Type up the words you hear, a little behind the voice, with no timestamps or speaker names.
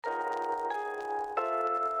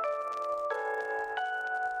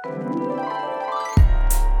Welcome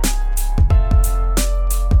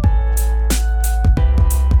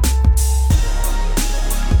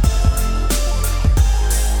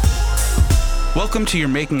to You're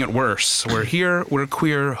Making It Worse. We're here, we're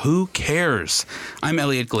queer, who cares? I'm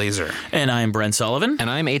Elliot Glazer. And I'm Brent Sullivan. And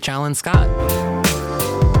I'm H. Alan Scott.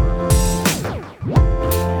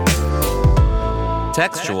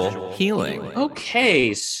 Textual healing.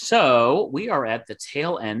 Okay, so we are at the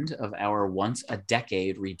tail end of our once a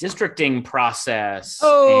decade redistricting process.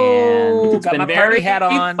 Oh, and it's got been my very party hat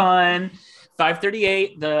on. fun.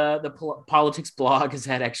 538, the politics blog, has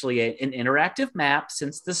had actually an interactive map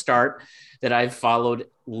since the start that I've followed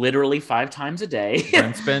literally 5 times a day.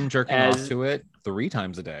 Brent's been jerking off to it 3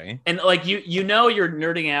 times a day. And like you know you're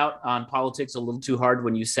nerding out on politics a little too hard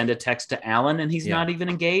when you send a text to Alan and he's not even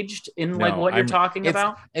engaged in like what you're talking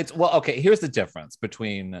about. It's well, okay, here's the difference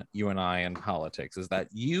between you and I and politics is that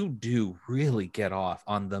you do really get off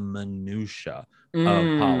on the minutia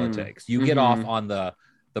of politics. You get off on the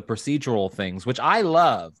procedural things, which I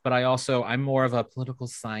love, but I'm more of a political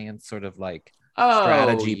science sort of like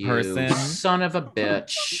strategy person. Son of a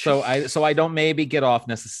bitch. So I don't maybe get off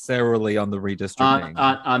necessarily on the redistricting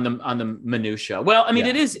on the minutia. Well, I mean,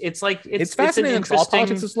 it's fascinating. It's all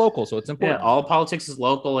politics is local, so it's important. Yeah, all politics is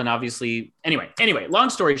local, and obviously, anyway. Long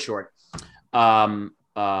story short,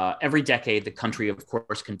 every decade the country, of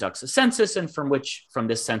course, conducts a census, and from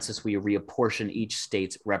this census we reapportion each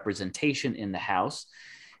state's representation in the House.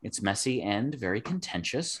 It's messy and very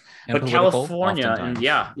contentious, but California, and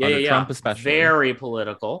Trump especially, very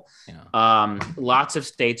political. Yeah. Lots of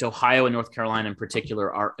states, Ohio and North Carolina in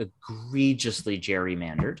particular, are egregiously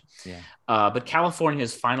gerrymandered. Yeah. But California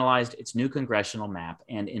has finalized its new congressional map,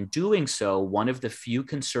 and in doing so, one of the few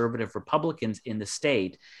conservative Republicans in the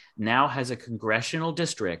state now has a congressional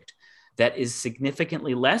district that is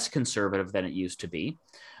significantly less conservative than it used to be.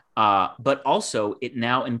 But also it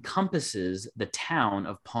now encompasses the town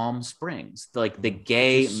of Palm Springs, like the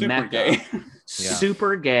gay Mecca,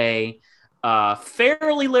 super gay,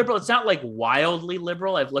 fairly liberal. It's not like wildly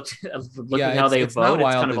liberal. I've looked at how they vote.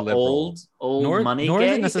 It's kind of liberal. old money. Nor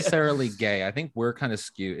is it necessarily gay. I think we're kind of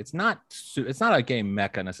skewed. It's not a gay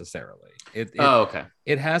Mecca necessarily. Okay.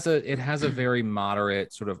 It has a very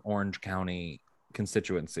moderate sort of Orange County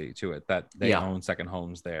constituency to it that they own second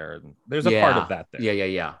homes there, and there's a part of that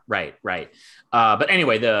there. Right. But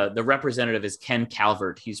anyway, the representative is Ken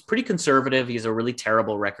Calvert. He's pretty conservative. He has a really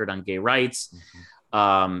terrible record on gay rights.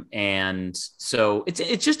 And so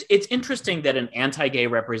it's interesting that an anti-gay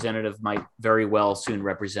representative might very well soon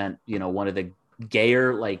represent, one of the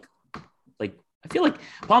gayer, like I feel like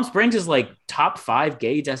Palm Springs is like top 5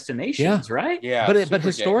 gay destinations, right? Yeah. But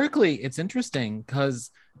historically it's interesting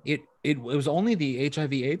because it was only the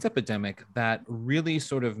HIV/AIDS epidemic that really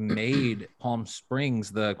sort of made Palm Springs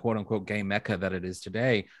the quote unquote gay Mecca that it is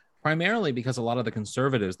today, primarily because a lot of the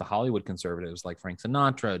conservatives, the Hollywood conservatives like Frank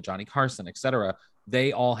Sinatra, Johnny Carson, etc.,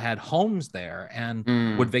 they all had homes there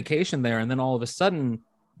and would vacation there. And then all of a sudden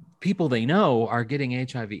people they know are getting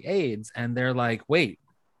HIV/AIDS and they're like, wait,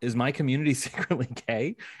 is my community secretly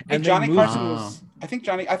gay? And Johnny Carson was,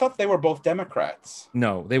 I thought they were both Democrats.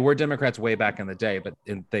 No, they were Democrats way back in the day, but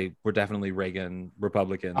they were definitely Reagan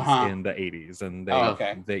Republicans in the 80s. And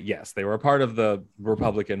they were a part of the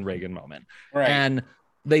Republican Reagan moment. Right. And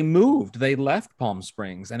they left Palm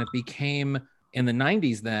Springs, and it became in the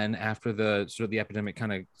 90s then, after the sort of the epidemic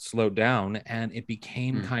kind of slowed down, and it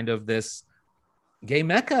became kind of this gay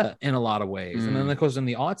Mecca in a lot of ways. And then of course in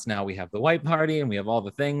the aughts now we have the white party and we have all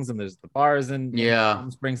the things and there's the bars in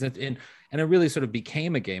Palm Springs and it really sort of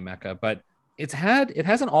became a gay Mecca, but it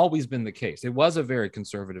hasn't always been the case. It was a very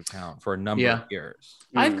conservative town for a number of years.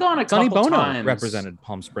 I've gone a couple times. Sonny Bono represented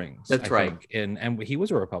Palm Springs. That's right. And he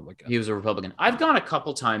was a Republican. I've gone a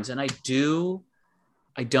couple times and I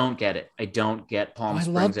don't get it. I don't get Palm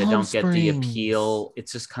Springs. I don't get the appeal.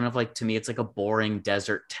 It's just kind of like, to me, it's like a boring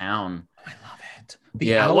desert town. I love it.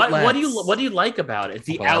 What do you like about it?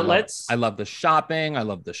 The outlets. I love the shopping. I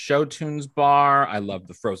love the Show Tunes bar. I love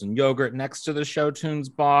the frozen yogurt next to the Show Tunes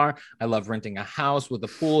bar. I love renting a house with a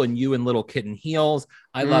pool and you in little kitten heels.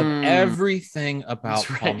 I love everything about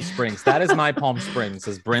Palm Springs. That is my Palm Springs,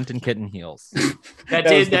 is Brent and kitten heels. That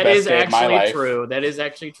is actually true. That is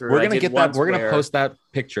actually true. We're gonna get that. We're gonna post that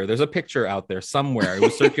picture. There's a picture out there somewhere. It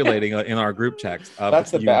was circulating in our group text.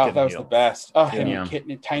 That's the best. That was the best. Oh,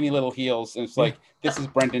 kitten, tiny little heels. And it's like, this is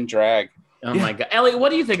Brendan drag. Oh my God. Elliot, what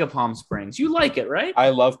do you think of Palm Springs? You like it, right? I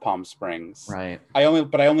love Palm Springs. Right. I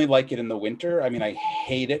only like it in the winter. I mean, I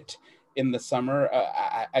hate it in the summer.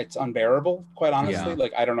 It's unbearable, quite honestly.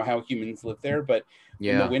 Like, I don't know how humans live there, but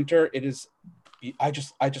in the winter, it is I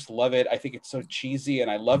just love it. I think it's so cheesy, and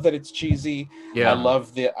I love that it's cheesy. Yeah. I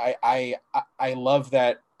love I love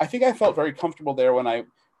that. I think I felt very comfortable there when I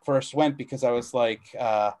first went, because I was like,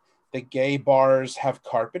 the gay bars have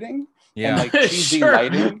carpeting and like cheesy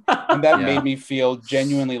lighting, and that made me feel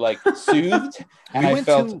genuinely like soothed. And I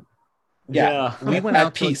felt we went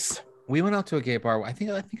out peace. We went out to a gay bar. I think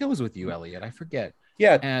I was with you, Elliot. I forget.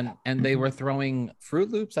 Yeah. And they were throwing Fruit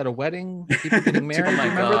Loops at a wedding. People getting married. Oh my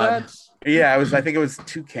Remember God. that? Yeah, I think it was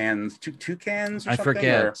two cans or I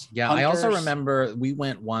forget. Or yeah, Hunters. I also remember we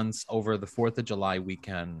went once over the 4th of July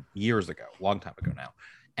weekend years ago, long time ago now.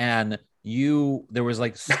 And there was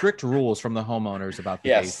like strict rules from the homeowners about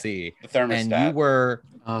the AC, the thermostat. And you were,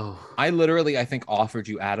 I literally, I think, offered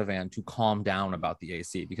you Ativan to calm down about the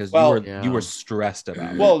AC because you were stressed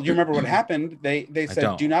about it. Well, you remember what happened? They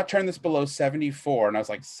said, do not turn this below 74. And I was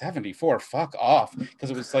like, 74? Fuck off.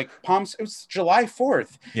 Because it was like it was July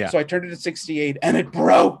 4th. Yeah. So I turned it to 68 and it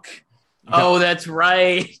broke. Oh, that's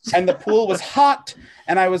right. And the pool was hot,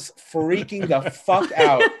 and I was freaking the fuck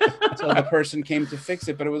out until the person came to fix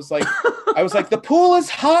it. But I was like, the pool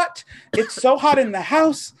is hot. It's so hot in the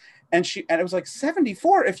house. And it was like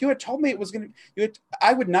 74. If you had told me it was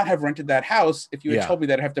I would not have rented that house if you had told me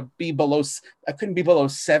that I'd have to be I couldn't be below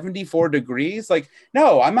 74 degrees. Like,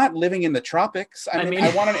 no, I'm not living in the tropics. I mean,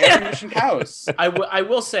 I want an air conditioned house. I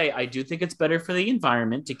will say, I do think it's better for the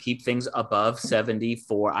environment to keep things above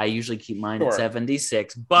 74. I usually keep mine at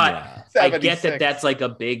 76, but 76. I get that that's like a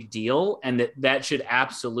big deal, and that should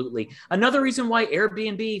absolutely. Another reason why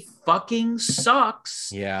Airbnb fucking sucks.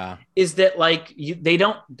 Yeah. Is that like they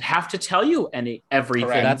don't have to tell you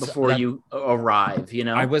everything before you arrive, you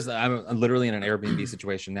know? I'm literally in an Airbnb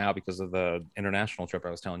situation now because of the international trip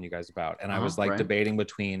I was telling you guys about. And I was like debating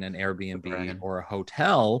between an Airbnb or a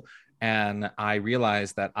hotel. And I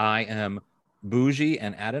realized that I am bougie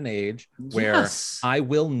and at an age where I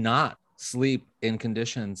will not sleep in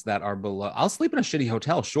conditions that are below. I'll sleep in a shitty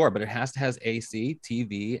hotel, sure, but it has to have AC,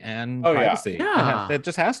 TV, and privacy. Yeah. It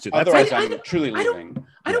just has to. Otherwise, I'm truly leaving.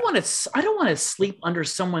 I don't want to sleep under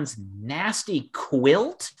someone's nasty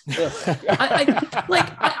quilt. I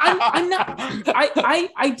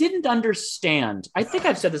didn't understand. I think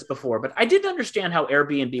I've said this before, but I didn't understand how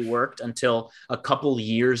Airbnb worked until a couple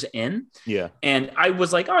years in. Yeah. And I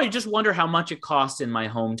was like, I just wonder how much it costs in my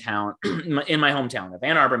hometown, of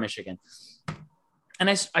Ann Arbor, Michigan. And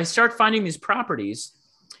I start finding these properties,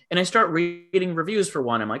 and I start reading reviews for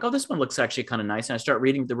one. I'm like, this one looks actually kind of nice. And I start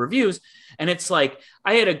reading the reviews, and it's like,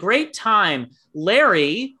 I had a great time.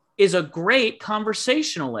 Larry is a great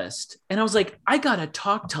conversationalist. And I was like, I got to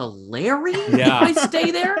talk to Larry if I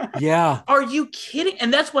stay there? Yeah. Are you kidding?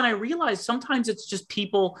 And that's when I realized sometimes it's just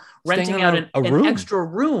people renting out an extra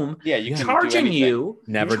room, charging you,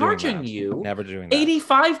 never doing that.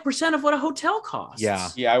 85% of what a hotel costs. Yeah.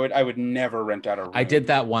 Yeah, I would never rent out a room. I did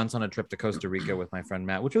that once on a trip to Costa Rica with my friend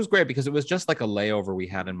Matt, which was great because it was just like a layover we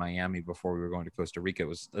had in Miami before we were going to Costa Rica. It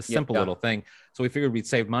was a simple little thing. So we figured we'd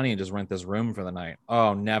save money and just rent this room for the night.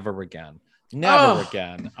 Oh, never again.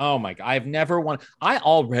 Oh my God. I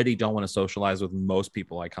already don't want to socialize with most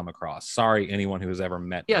people I come across. Sorry, anyone who has ever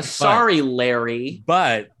met me. Sorry, Larry.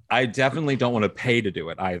 But I definitely don't want to pay to do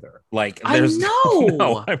it either. Like, I know.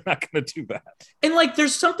 No, I'm not going to do that. And like,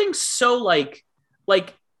 there's something so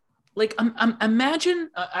imagine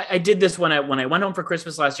I did this when I went home for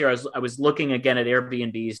Christmas last year. I was looking again at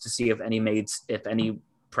Airbnbs to see if any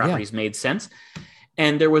properties made sense.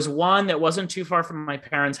 And there was one that wasn't too far from my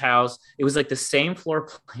parents' house. It was like the same floor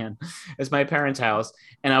plan as my parents' house.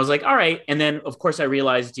 And I was like, all right. And then of course I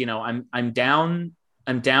realized, I'm down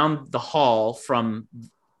the hall from,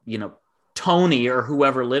 Tony or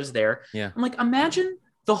whoever lives there. Yeah. I'm like, imagine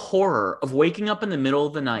the horror of waking up in the middle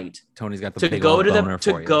of the night. Tony's got to go to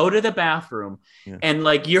the bathroom, and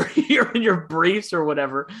like you're in your briefs or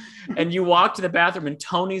whatever, and you walk to the bathroom and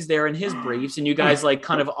Tony's there in his briefs, and you guys like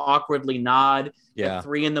kind of awkwardly nod at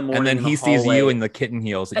 3 a.m. and then he sees you in the kitten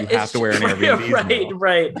heels that you have to wear in Airbnb.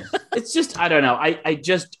 Right. It's just, I don't know.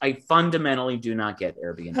 I fundamentally do not get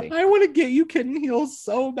Airbnb. I want to get you kitten heels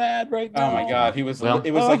so bad right now. Oh my God, it was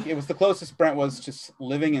the closest Brent was to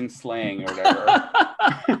living in slang or whatever.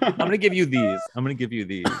 I'm gonna give you these.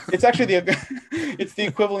 It's actually it's the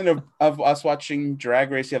equivalent of us watching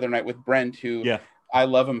Drag Race the other night with Brent, who I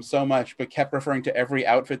love him so much, but kept referring to every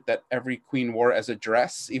outfit that every queen wore as a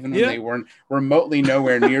dress, even when they weren't remotely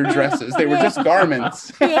nowhere near dresses. They were just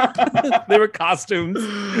garments. They were costumes.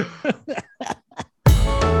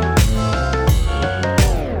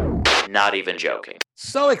 Not even joking.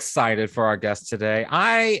 So excited for our guest today.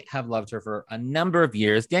 I have loved her for a number of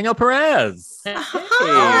years. Danielle Perez.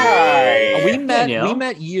 Hi. We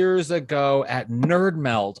met years ago at Nerd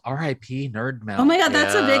Melt. R.I.P. Nerd Melt. Oh my God,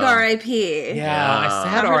 that's a big R.I.P. Yeah, I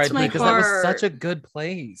said R.I.P. because that was such a good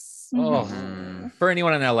place. Mm-hmm. Oh, for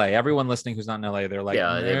anyone in LA, everyone listening who's not in LA, they're like,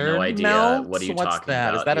 they have no idea. Melt? What are you What's talking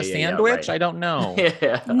that? about? Is that a sandwich? right. I don't know.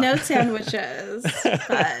 No sandwiches,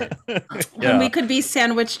 but we could be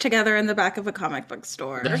sandwiched together in the back of a comic book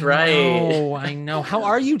store. That's right. Oh, I know. How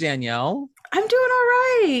are you, Danielle? I'm doing all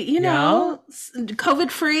right. You know, COVID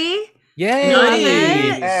free. Yay!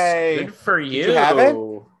 Nice. Hey. Good for you. Did you have it?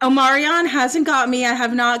 Omarion hasn't got me. I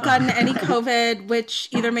have not gotten any COVID, which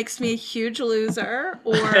either makes me a huge loser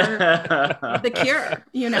or the cure.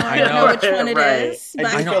 You know, I don't know which one it is. But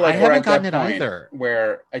I know I haven't gotten it either.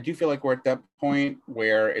 Where I do feel like we're at that point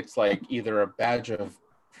where it's like either a badge of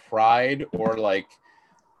pride or like,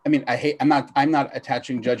 I mean, I'm not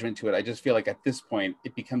attaching judgment to it. I just feel like at this point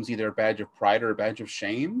it becomes either a badge of pride or a badge of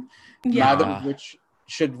shame. Yeah. Neither of which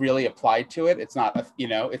should really apply to it. It's not,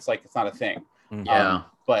 it's like, it's not a thing. Yeah.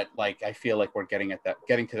 But like, I feel like we're getting to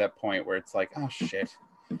that point where it's like, oh shit.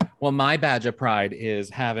 Well, my badge of pride is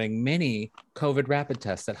having mini COVID rapid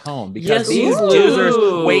tests at home because these Ooh.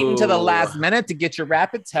 losers wait until the last minute to get your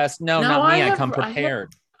rapid test. No, not me. I come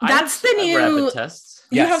prepared. That's the new rapid tests.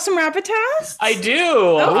 You have some rapid tests? I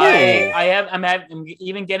do. Okay. I'm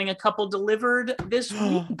even getting a couple delivered this week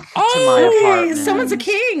to my apartment. Someone's a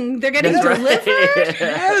king. They're getting delivered.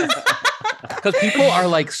 Yes. Because people are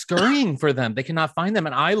like scurrying for them. They cannot find them.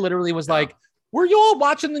 And I literally was like, were you all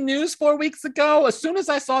watching the news 4 weeks ago? As soon as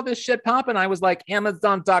I saw this shit pop, and I was like,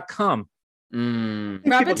 Amazon.com.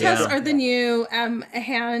 Rapid tests are the new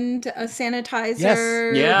hand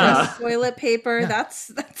sanitizer, toilet paper.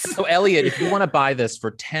 That's So Elliot, if you want to buy this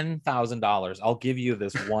for $10,000, I'll give you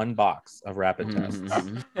this one box of rapid tests.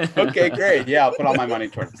 Okay, great. Yeah, I'll put all my money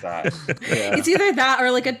towards that. Yeah. It's either that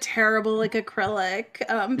or like a terrible like acrylic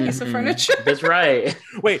piece of furniture. That's right.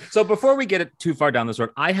 Wait, so before we get it too far down this road,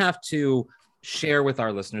 I have to share with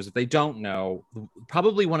our listeners, if they don't know,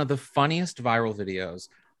 probably one of the funniest viral videos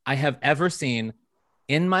I have ever seen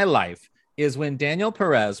in my life is when Danielle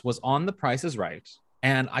Perez was on The Price is Right.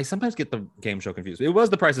 And I sometimes get the game show confused. It was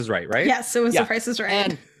The Price is Right, right? Yes, it was The Price is Right.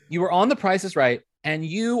 And you were on The Price is Right. And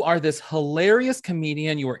you are this hilarious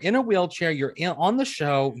comedian. You are in a wheelchair. You're on the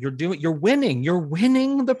show. You're winning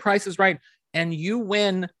The Price is Right. And you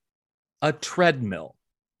win a treadmill,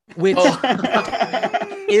 which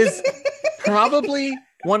is probably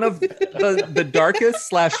one of the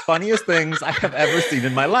darkest / funniest things I have ever seen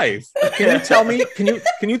in my life. Can you tell me?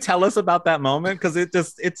 Can you tell us about that moment? Because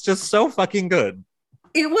it's just so fucking good.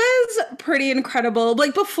 It was pretty incredible.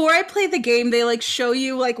 Like before I play the game, they like show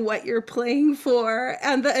you like what you're playing for,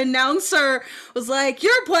 and the announcer was like,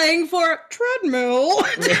 "You're playing for treadmill."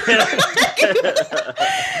 He like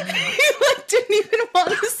didn't even want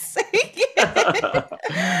to say it.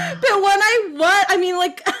 But when I won, I mean,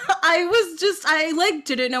 like I like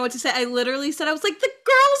didn't know what to say. I literally said, I was like, "The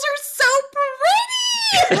girls are so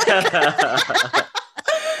pretty."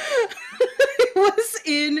 It was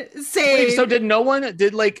insane. Wait, so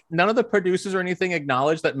none of the producers or anything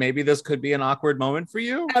acknowledge that maybe this could be an awkward moment for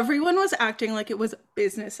you? Everyone was acting like it was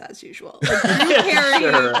business as usual. Like Drew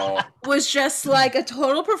Carey was just like a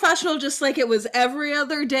total professional, just like it was every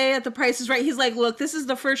other day at The Price is Right. He's like, look, this is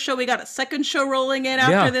the first show. We got a second show rolling in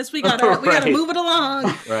after this. We gotta move it along.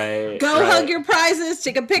 Right. Go hug your prizes,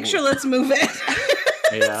 take a picture, let's move it.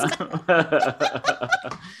 Yeah.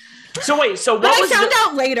 So wait, what was I found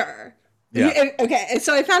out later. Yeah. Okay,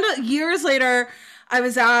 so I found out years later. I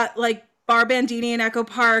was at like Bar Bandini in Echo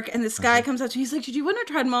Park, and this guy comes up to me. He's like, "Did you win a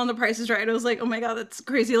treadmill on The Price is Right?" I was like, "Oh my God, that's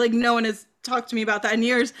crazy! Like, no one has talked to me about that in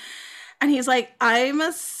years." And he's like, "I'm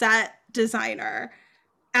a set designer,"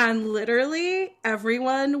 and literally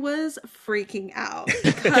everyone was freaking out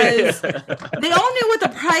because they all knew what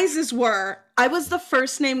the prizes were. I was the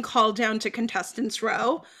first name called down to contestants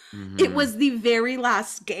row. It was the very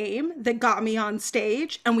last game that got me on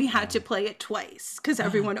stage, and we had to play it twice because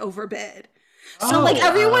everyone overbid. So like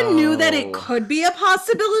everyone knew that it could be a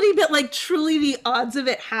possibility, but like truly the odds of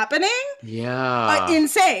it happening,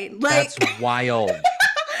 insane. Like that's wild.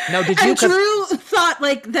 Now, did you? And Drew thought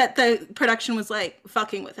like that the production was like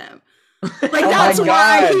fucking with him. Like that's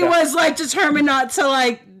why he was like determined not to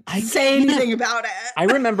like say anything about it. I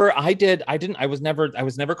remember I was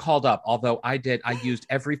never called up, although I used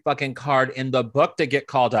every fucking card in the book to get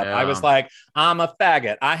called up. I was like, I'm a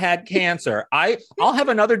faggot. I had cancer. I'll have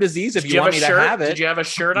another disease if you want me to have it. Did you have a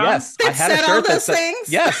shirt on? Yes. I had a shirt that said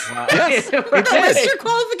things? Yes. Yes. That was your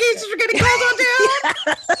qualifications for getting called on down?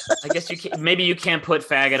 I guess maybe you can't put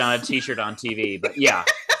faggot on a t-shirt on TV, but yeah.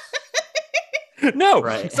 No,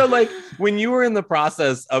 right. So like when you were in the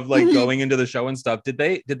process of like going into the show and stuff, did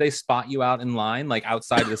they spot you out in line like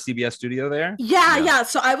outside of the CBS studio there? Yeah.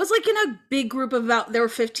 So I was like in a big group of there were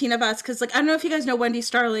 15 of us because like I don't know if you guys know Wendy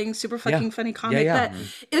Starling, super fucking funny comic. That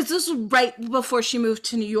is just right before she moved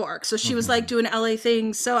to New York, so she was like doing LA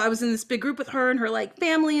things. So I was in this big group with her and her like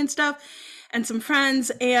family and stuff, and some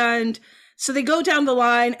friends and. So they go down the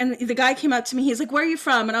line and the guy came up to me. He's like, where are you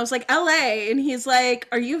from? And I was like, LA. And he's like,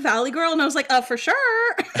 are you Valley Girl? And I was like, for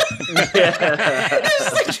sure. It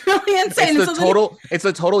was like really insane. It's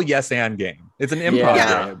a total yes and game. It's an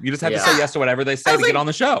improv game. You just have to say yes to whatever they say to get on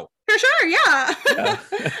the show. For sure, yeah.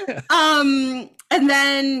 And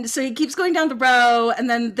then, so he keeps going down the row and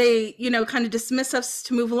then they, kind of dismiss us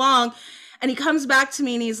to move along. And he comes back to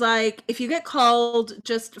me and he's like, if you get called,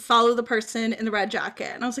 just follow the person in the red jacket.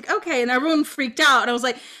 And I was like, okay. And everyone freaked out. And I was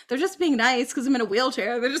like, they're just being nice because I'm in a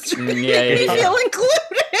wheelchair. They're just trying to make me feel included.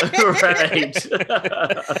 Right.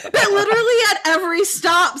 That literally at every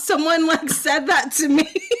stop, someone like said that to me.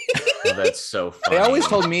 Oh, that's so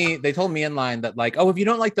funny. They told me in line that like, if you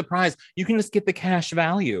don't like the prize, you can just get the cash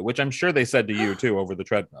value, which I'm sure they said to you too over the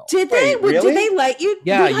treadmill. Did they? Really? Did they let you?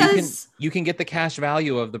 Yeah, you can get the cash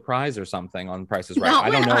value of the prize or something on Price is Right. Not I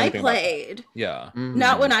don't know when I anything played. About yeah. Mm-hmm.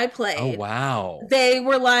 Not when I played. Oh wow. They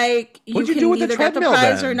were like, What'd you can do with either the get the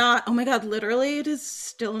prize then? or not. Oh my god, literally it is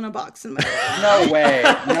still in a box in my No way.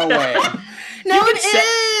 No, it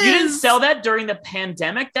is. You didn't sell that during the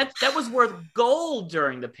pandemic? That was worth gold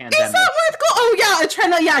during the pandemic. Is that worth gold? Oh yeah, a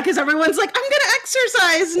treadmill, because everyone's like, I'm gonna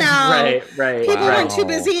exercise now. Right. People are too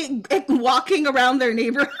busy walking around their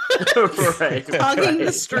neighborhood, hogging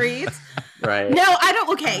the streets. Right. No, I don't.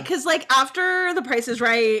 Okay, because like after The Price is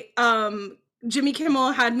Right, Jimmy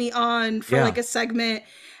Kimmel had me on for like a segment,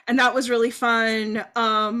 and that was really fun.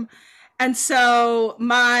 And so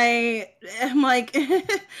I'm like,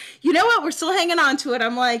 you know what? We're still hanging on to it.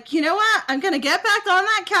 I'm like, you know what? I'm going to get back on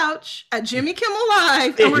that couch at Jimmy Kimmel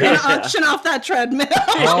Live and we're going to auction off that treadmill.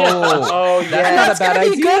 Oh, yeah. And that's going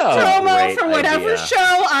to be good promo Great for whatever idea.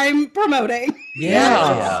 show I'm promoting.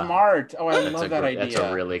 Yeah. Smart. Oh, I love that idea. That's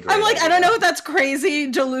a really great I'm like, idea. I don't know if that's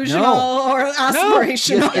crazy, delusional, or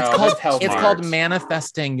aspirational. It's called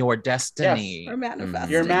manifesting your destiny. Or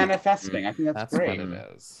manifesting. You're manifesting. I think that's great. What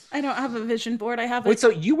it is. I don't have a vision board. I have so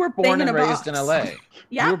you were born and raised in LA.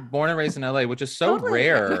 Yeah. You were born and raised in LA, which is so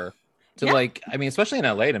rare to like, I mean, especially in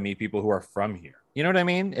LA to meet people who are from here. You know what I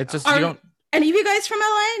mean? It's just, you don't. Any of you guys from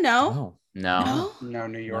LA? No,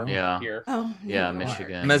 New York. Yeah. Here. Oh, yeah,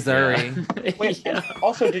 Michigan. Missouri. Yeah. Wait,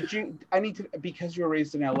 also, because you were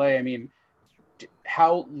raised in LA, I mean,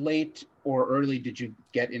 how late or early did you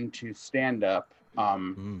get into stand-up?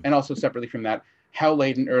 And also separately from that, how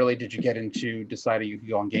late and early did you get into deciding you could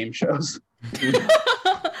go on game shows? Did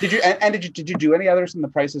you do any others than The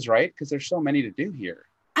Price is Right? Because there's so many to do here.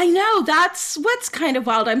 I know, that's what's kind of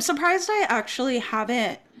wild. I'm surprised I actually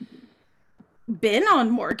haven't been on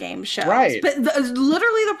more game shows. Right. But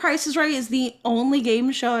literally The Price is Right is the only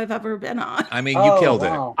game show I've ever been on. I mean, you killed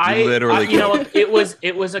it. You literally killed it.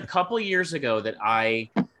 It was a couple years ago that I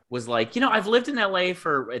was like, I've lived in LA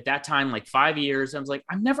for at that time like 5 years. I was like,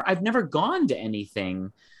 I've never gone to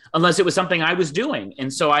anything unless it was something I was doing.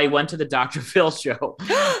 And so I went to the Dr. Phil show.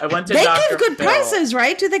 I went to They Dr. give good Phil. Prizes,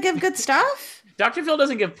 right? Do they give good stuff? Dr. Phil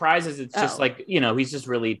doesn't give prizes. It's just like, he's just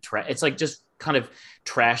really, it's like just kind of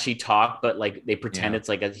trashy talk, but like they pretend it's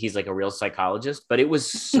like he's like a real psychologist, but it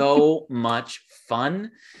was so much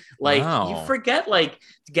fun. Like you forget, like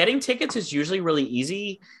getting tickets is usually really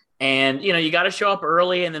easy. And, you got to show up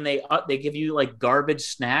early and then they give you like garbage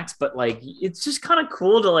snacks, but like, it's just kind of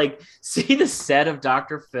cool to like see the set of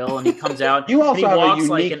Dr. Phil and he comes out you also and he have walks a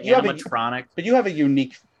unique, like an animatronic. But you have a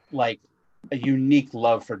unique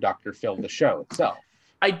love for Dr. Phil, the show itself.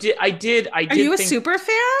 I did. Are you a super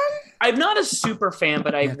fan? I'm not a super fan,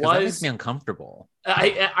 but I was. That makes me uncomfortable.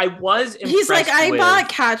 I was impressed. He's like, I bought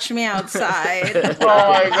Catch Me Outside.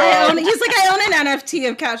 Oh my god! He's like, I own an NFT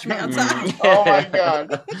of Catch Me Outside. Oh my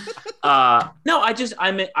god! No,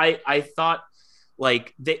 I thought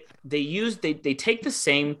like they take the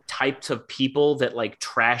same types of people that like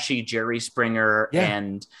trashy Jerry Springer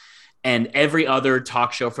and every other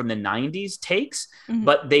talk show from the 90s takes,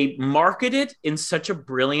 but they market it in such a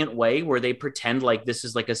brilliant way where they pretend like this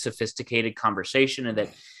is like a sophisticated conversation and that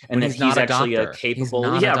he's actually a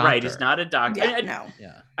capable. He's not a doctor.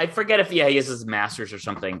 I forget if he has his master's or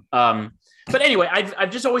something. But anyway, I've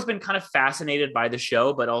just always been kind of fascinated by the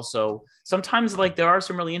show, but also sometimes like there are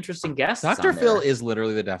some really interesting guests. Dr. Phil is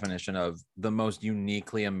literally the definition of the most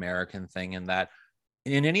uniquely American thing in that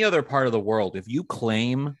in any other part of the world, if you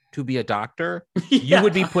claim to be a doctor, you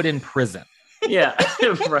would be put in prison. Yeah,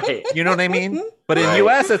 right. You know what I mean? But in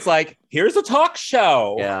US, it's like, here's a talk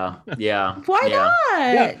show. Yeah. Why not?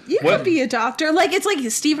 Yeah. You could be a doctor. Like, it's like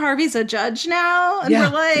Steve Harvey's a judge now. And we're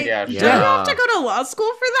like, do you have to go to law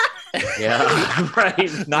school for that? Yeah,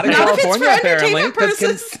 right. Not in California, apparently.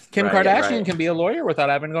 Because Kim Kardashian can be a lawyer without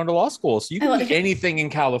having gone to law school. So you can do anything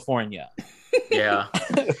in California. Yeah.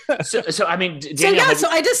 So I mean, Danielle, so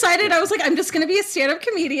I decided, I was like, I'm just going to be a stand-up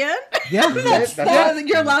comedian. Yeah,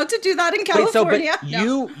 you're allowed to do that in California. Wait,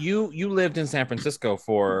 so, but you lived in San Francisco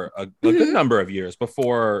for a good number of years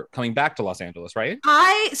before coming back to Los Angeles, right?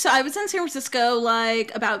 I was in San Francisco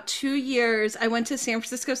like about 2 years. I went to San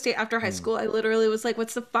Francisco State after high school. I literally was like,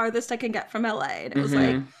 what's the farthest I can get from LA? And it was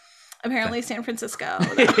like, apparently San Francisco.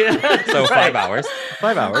 So 5 hours.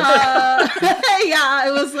 5 hours. Yeah,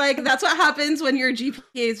 it was like, that's what happens when your GPA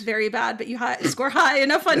is very bad, but you score high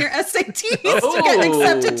enough on your SATs to get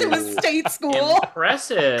accepted to a state school.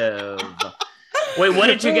 Impressive. Wait, what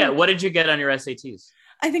did you get? What did you get on your SATs?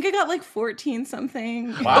 I think I got like 14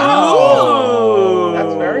 something. Wow.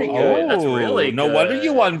 That's very good. That's really good. No wonder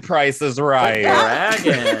you won Price is Right.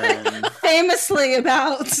 Dragon. Famously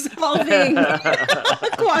about solving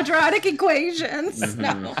quadratic equations.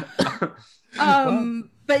 No.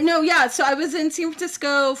 But no, yeah. So I was in San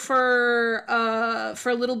Francisco for a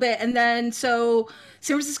little bit, and then so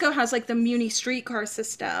San Francisco has like the Muni streetcar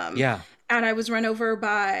system. Yeah. And I was run over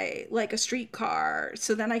by like a streetcar.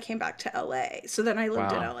 So then I came back to LA. So then I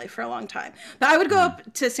lived in LA for a long time. But I would go up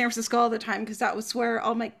to San Francisco all the time because that was where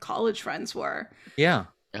all my college friends were. Yeah.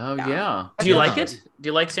 Oh, yeah. Do you like it? Do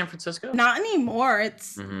you like San Francisco? Not anymore.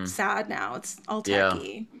 It's sad now. It's all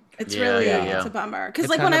techie. It's really, it's a bummer. Because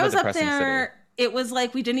like when I was up there, it was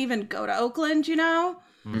like we didn't even go to Oakland, you know?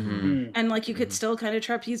 And like you could still kind of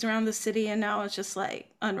trapeze around the city, and now it's just like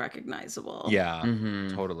unrecognizable. Yeah,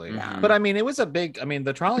 totally. Yeah. But I mean, it was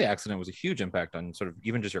the trolley accident was a huge impact on sort of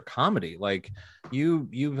even just your comedy. Like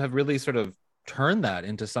you have really sort of turned that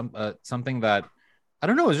into something that, I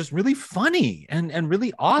don't know, is just really funny and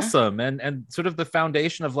really awesome. And sort of the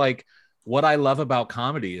foundation of like what I love about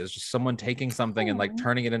comedy is just someone taking something and like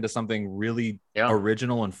turning it into something really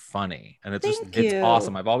original and funny. And it's it's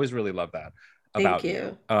awesome. I've always really loved that. Thank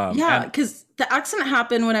you. Yeah, because the accident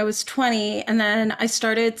happened when I was 20, and then I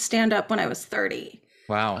started stand-up when I was 30.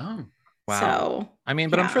 Wow. Oh. Wow. So, I mean,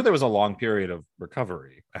 but I'm sure there was a long period of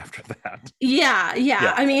recovery after that. Yeah.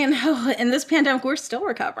 I mean, in this pandemic, we're still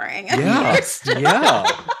recovering. Yeah. Yeah.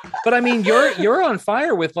 But I mean, you're on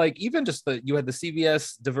fire with like, even just you had the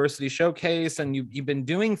CBS Diversity Showcase, and you've been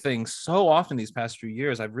doing things so often these past few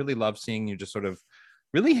years. I've really loved seeing you just sort of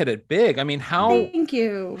really hit it big. I mean, thank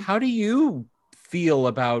you. How do you feel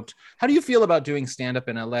about doing stand-up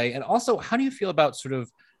in LA? And also, how do you feel about sort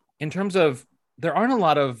of, in terms of, there aren't a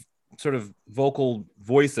lot of sort of vocal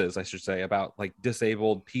voices, I should say, about like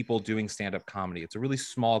disabled people doing stand-up comedy. It's a really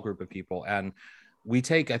small group of people. And I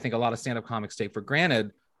think a lot of stand-up comics take for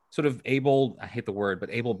granted sort of I hate the word, but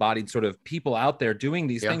able-bodied sort of people out there doing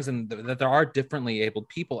these things, and that there are differently abled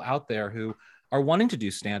people out there who are wanting to do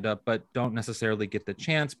stand-up, but don't necessarily get the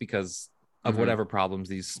chance because of whatever problems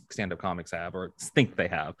these stand-up comics have or think they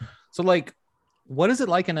have. So like, what is it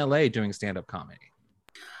like in LA doing stand-up comedy?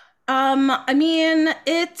 I mean,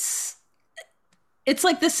 it's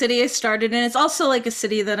like the city I started in. It's also like a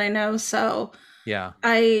city that I know. So yeah,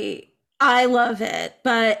 I love it.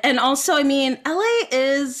 And also, I mean, LA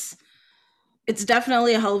it's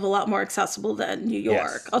definitely a hell of a lot more accessible than New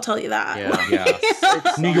York. Yes. I'll tell you that.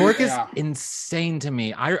 Yeah. New York is insane to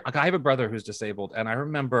me. I have a brother who's disabled, and I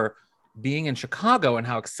remember being in Chicago and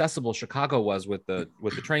how accessible Chicago was with the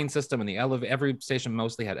train system and the every station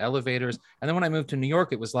mostly had elevators. And then when I moved to New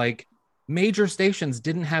York, it was like major stations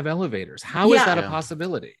didn't have elevators. How is that a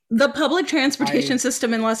possibility? The public transportation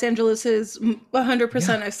system in Los Angeles is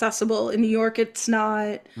 100% accessible. In New York, it's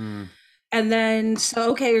not. And then,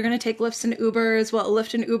 you're going to take Lyfts and Ubers. Well,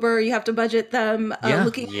 Lyft and Uber, you have to budget them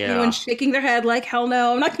looking at you and shaking their head like, hell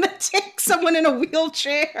no, I'm not going to take someone in a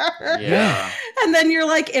wheelchair. Yeah. And then you're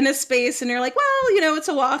like in a space and you're like, well, you know, it's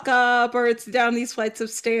a walk up or it's down these flights of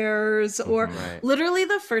stairs. Or literally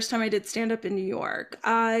the first time I did stand up in New York,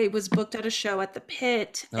 I was booked at a show at the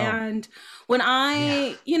Pit. And when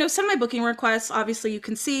I, send my booking requests, obviously you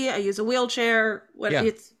can see I use a wheelchair.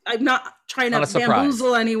 I'm not trying to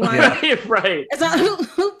bamboozle anyone. Right. It's not,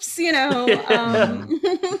 oops,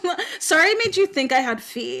 sorry I made you think I had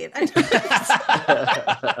feet.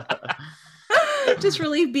 Just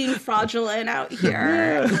really being fraudulent out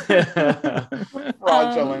here.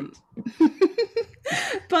 Fraudulent.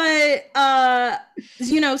 But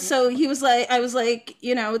so he was like, I was like,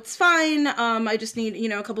 it's fine. I just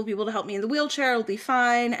need, a couple people to help me in the wheelchair. It'll be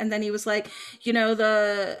fine. And then he was like,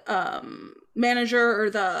 the manager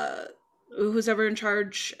or who's ever in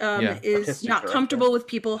charge is not comfortable with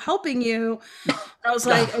people helping you. I was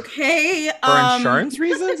like, okay. For insurance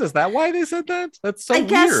reasons? Is that why they said that? That's so weird. I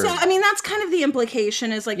guess so. I mean, that's kind of the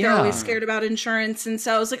implication is like they're always scared about insurance. And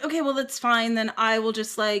so I was like, okay, well, that's fine. Then I will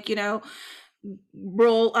just like, I'll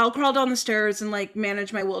crawl down the stairs and like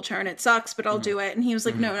manage my wheelchair, and it sucks, but I'll do it. And he was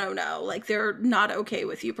like, no, like they're not okay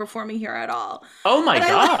with you performing here at all. Oh my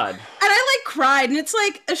God. And I like cried, and it's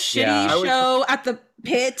like a shitty show at the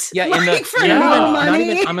Pit. Yeah, like, for no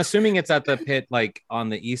money. I'm assuming it's at the Pit, like on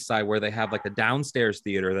the east side, where they have like a downstairs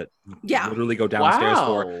theater that literally go downstairs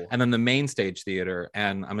for, and then the main stage theater.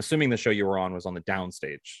 And I'm assuming the show you were on was on the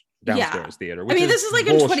downstaiir theater. I mean, this is like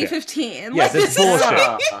bullshit. In 2015. Yes, like, it's bullshit.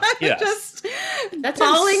 I'm just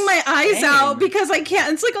bawling my eyes out because I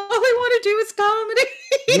can't. It's like all I want to do is comedy.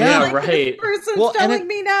 Yeah, like, right. This person's telling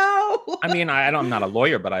me no. I mean, I'm not a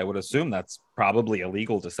lawyer, but I would assume that's probably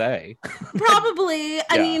illegal to say. Probably.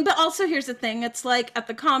 I mean, but also here's the thing. It's like at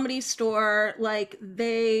the Comedy Store, like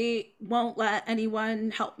they won't let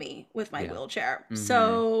anyone help me with my wheelchair. Mm-hmm.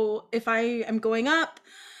 So if I am going up,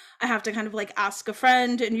 I have to kind of like ask a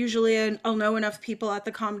friend, and usually I'll know enough people at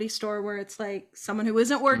the Comedy Store where it's like someone who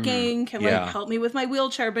isn't working can like help me with my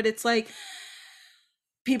wheelchair, but it's like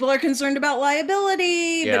people are concerned about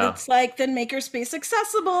liability, but it's like, then make your space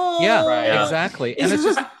accessible. Yeah, right. Exactly. And it's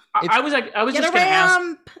just I was just gonna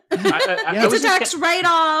ask. It's a tax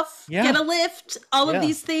write-off. Get a lift. All of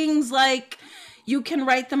these things, like you can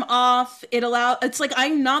write them off. It's like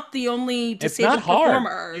I'm not the only disabled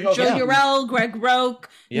performer. Joe Urell, Greg Roke,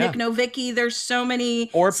 Nick Novicki. There's so many.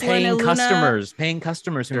 Or paying customers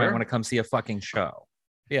who might want to come see a fucking show.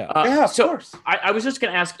 Yeah. Of course. I was just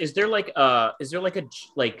gonna ask: is there like I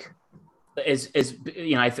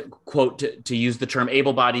quote to use the term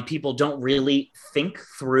able-bodied people don't really think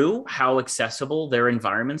through how accessible their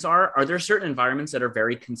environments are? Are there certain environments that are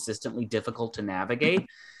very consistently difficult to navigate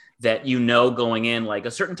that going in, like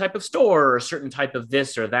a certain type of store or a certain type of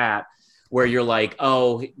this or that, where you're like,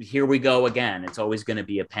 oh, here we go again. It's always going to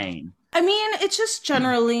be a pain. I mean, it's just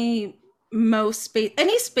generally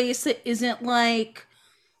any space that isn't like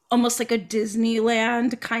almost like a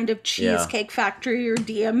Disneyland kind of Cheesecake Factory or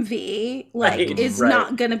DMV, is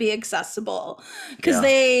not going to be accessible because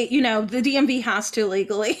they, the DMV has to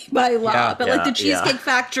legally by law, but like the Cheesecake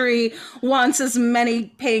Factory wants as many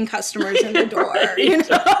paying customers in the door,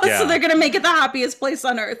 so they're going to make it the happiest place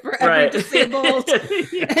on earth for every disabled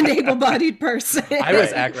and able-bodied person. I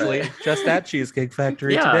was actually just at Cheesecake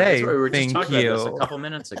Factory today. That's what we were just talking about this a couple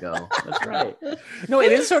minutes ago. That's right. No,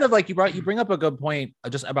 it is sort of like you bring up a good point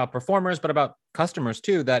just about performers, but about customers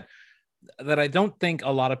too, that I don't think a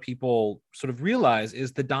lot of people sort of realize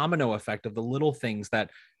is the domino effect of the little things, that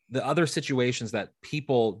the other situations that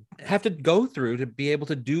people have to go through to be able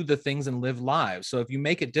to do the things and live lives. So if you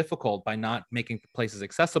make it difficult by not making places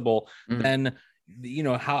accessible, then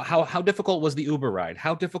how difficult was the Uber ride?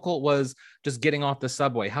 How difficult was just getting off the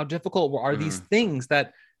subway? How difficult are these things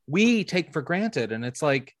that we take for granted? And it's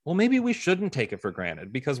like, well, maybe we shouldn't take it for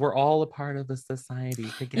granted because we're all a part of the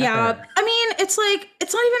society together. Yeah. I mean, it's like,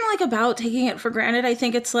 it's not even like about taking it for granted. I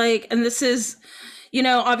think it's like, and this is,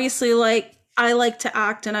 obviously like I like to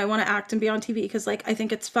act and I want to act and be on TV because like, I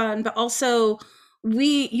think it's fun, but also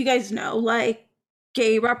you guys know, like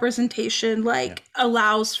gay representation,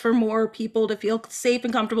 allows for more people to feel safe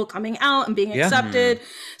and comfortable coming out and being accepted.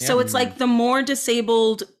 So it's like the more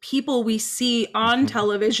disabled people we see on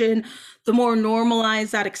television, the more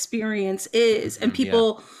normalized that experience is. And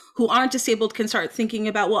people who aren't disabled can start thinking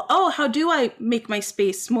about, well, how do I make my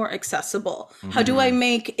space more accessible? How do I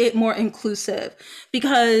make it more inclusive?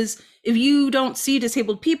 Because if you don't see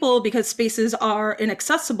disabled people because spaces are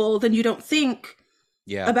inaccessible, then you don't think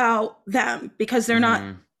about them because they're not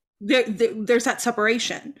there's that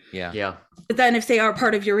separation. But then if they are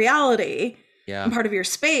part of your reality and part of your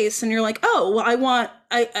space, and you're like, oh well, I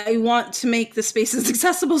want to make the spaces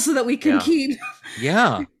accessible so that we can keep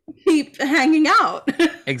hanging out.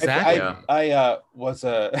 Exactly. I was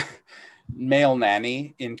a male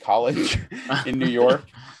nanny in college in New York.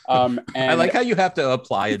 And I like how you have to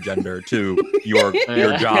apply a gender to your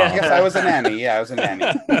job. Yes, I was a nanny. Yeah, I was a nanny.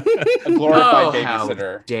 A glorified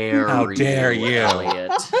babysitter. How dare you,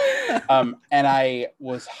 Elliot. And I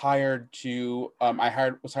was hired to.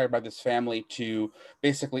 Was hired by this family to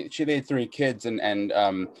basically. They had 3 kids and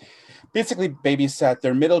basically babysat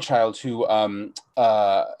their middle child who had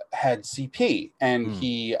CP, and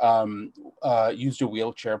he used a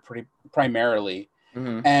wheelchair primarily.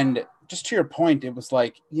 And just to your point, it was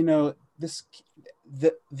like, you know,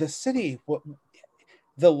 the city,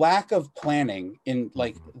 the lack of planning in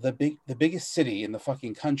like the biggest city in the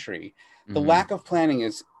fucking country, the lack of planning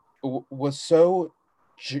was so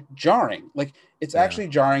jarring. Like it's actually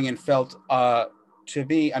jarring and felt to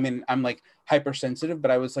me, I mean, I'm like hypersensitive,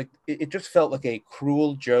 but I was like, it just felt like a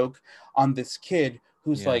cruel joke on this kid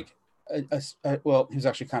who's like well, he was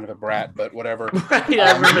actually kind of a brat, but whatever.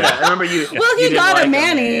 Yeah, I remember that. I remember you. Well, he got like a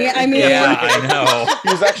Manny. I mean, yeah, I know. He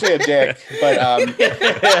was actually a dick,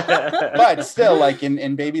 but still, like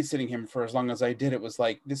in babysitting him for as long as I did, it was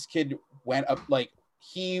like this kid went up like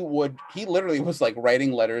he literally was like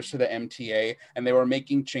writing letters to the MTA, and they were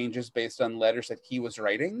making changes based on letters that he was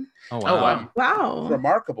writing. Oh wow! Wow,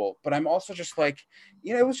 remarkable. But I'm also just like,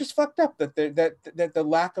 you know, it was just fucked up that the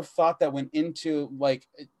lack of thought that went into like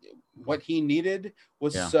what he needed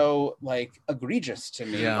was so like egregious to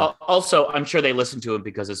me. Yeah. Also, I'm sure they listened to him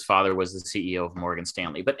because his father was the CEO of Morgan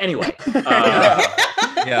Stanley. But anyway,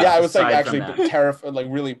 I was like actually terrified, like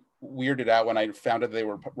really weirded out when I found out they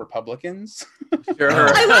were Republicans. Sure.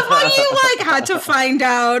 I love how you like had to find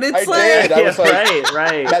out. It's I was like,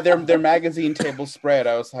 right. Their magazine table spread.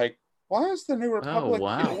 I was like, why is the New Republic? Oh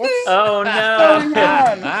wow! What's no! going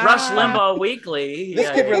on? Rush Limbaugh Weekly. This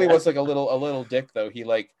kid really was like a little dick though. He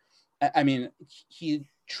like, I mean, he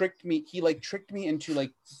tricked me. He like tricked me into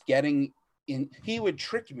like getting in. He would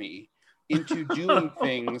trick me into doing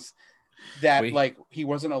things that like he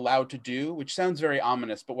wasn't allowed to do, which sounds very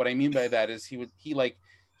ominous. But what I mean by that is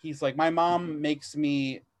he's like, my mom makes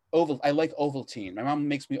me I like Ovaltine. My mom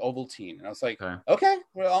makes me Ovaltine. And I was like, okay,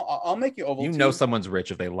 well, I'll make you Ovaltine. You know someone's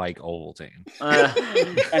rich if they like Ovaltine.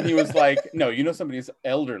 And he was like, no, you know somebody's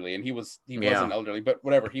elderly. And he wasn't elderly, but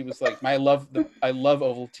whatever. He was like, I love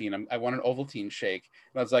Ovaltine. I want an Ovaltine shake.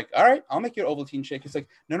 And I was like, all right, I'll make you an Ovaltine shake. He's like,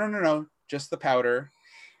 no, just the powder.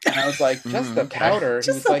 And I was like, just the powder?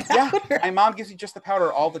 He was like, yeah, my mom gives you just the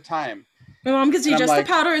powder all the time. My mom gives you just the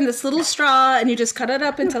powder in this little straw, and you just cut it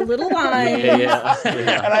up into little lines. Yeah.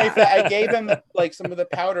 And I gave him like some of the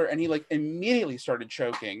powder, and he like immediately started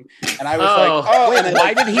choking. And I was like, oh, wait,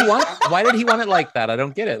 why did he want it like that? I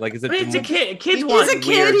don't get it. Like, is it? It's a kid. He's a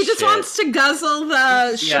kid. He just wants to guzzle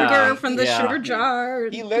the sugar from the sugar jar.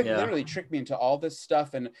 He literally tricked me into all this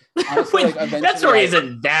stuff, and honestly, like, eventually, that story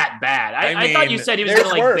isn't that bad. I thought you said he was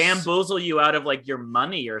going to like bamboozle you out of of your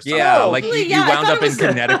money or something. Yeah, like you wound up in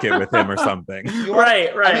Connecticut with him or something. Right.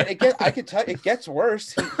 I mean, I could tell it gets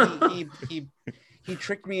worse. He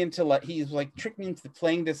tricked me into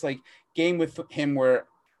playing this like game with him where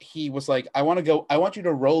he was like, I want you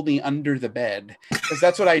to roll me under the bed, because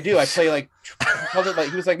that's what I do. I play like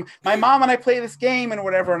he was like, my mom and I play this game and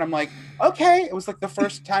whatever, and I'm like, okay. It was like the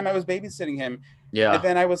first time I was babysitting him. Yeah. And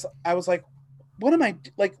then I was like, what am I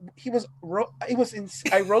like?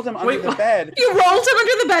 I rolled him under the bed. You rolled him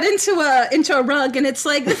under the bed into a rug, and it's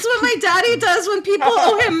like, this is what my daddy does when people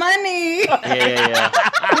owe him money. Yeah.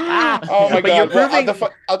 Oh my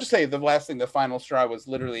god! I'll just say the last thing. The final straw was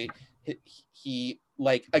literally he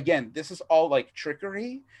like, again. This is all like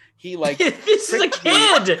trickery. He like this is a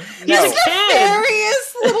kid. He's a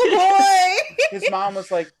nefarious little boy. His mom was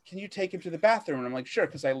like, "Can you take him to the bathroom?" And I'm like, "Sure,"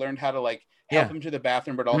 because I learned how to like help him to the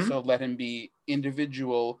bathroom, but also let him be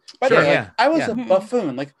individual. But I was a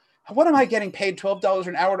buffoon. Like, what am I getting paid $12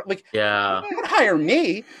 an hour? Like, you would hire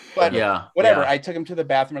me, but whatever. I took him to the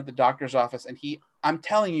bathroom at the doctor's office, and I'm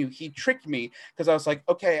telling you, he tricked me, because I was like,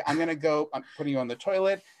 okay, I'm putting you on the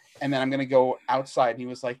toilet, and then I'm going to go outside. And he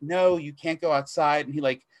was like, no, you can't go outside. And he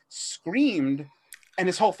like screamed, and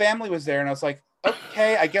his whole family was there. And I was like,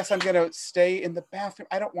 okay, I guess I'm going to stay in the bathroom.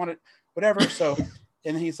 I don't want it, whatever. So,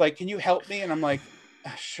 and he's like, can you help me? And I'm like,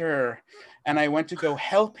 sure. And I went to go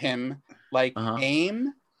help him, like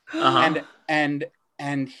aim, and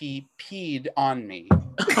he peed on me.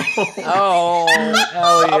 Oh,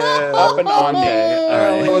 hell yeah. Up and on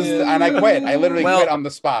me. And I quit. I literally quit on the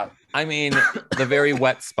spot. I mean, the very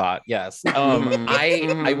wet spot. Yes.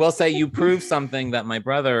 I will say you proved something that my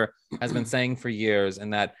brother has been saying for years,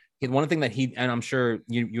 and that one thing that and I'm sure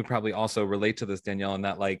you probably also relate to this, Danielle, and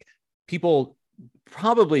that like people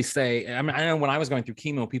probably say, I mean, I know when I was going through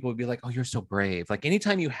chemo, people would be like, oh, you're so brave. Like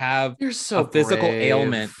anytime you have a physical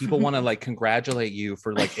ailment, people want to like congratulate you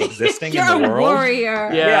for like existing in the world.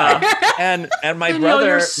 Warrior. Yeah. And my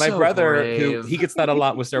brother, who he gets that a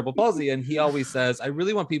lot with cerebral palsy, and he always says, I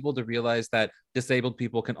really want people to realize that disabled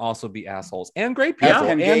people can also be assholes and great people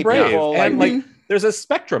and brave. People, and like there's a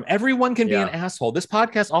spectrum. Everyone can be an asshole. This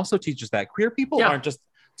podcast also teaches that queer people aren't just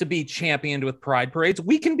to be championed with pride parades.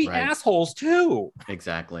 We can be assholes too.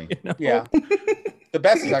 Exactly. You know? Yeah. The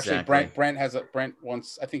best is actually Brent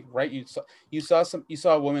once, I think, right? You saw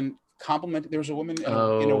a woman compliment. There was a woman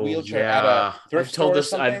in a wheelchair at a thrift store.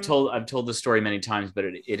 I've told this story many times, but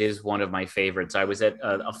it is one of my favorites. I was at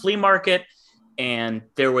a flea market, and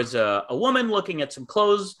there was a woman looking at some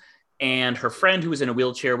clothes, and her friend who was in a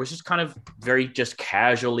wheelchair was just kind of very just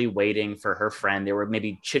casually waiting for her friend. They were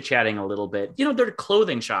maybe chit-chatting a little bit. They're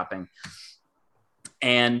clothing shopping.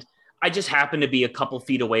 And I just happened to be a couple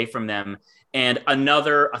feet away from them. And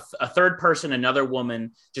a third person, another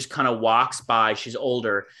woman just kind of walks by. She's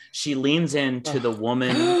older. She leans into the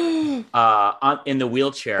woman in the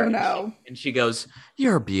wheelchair. Oh, no. And she goes,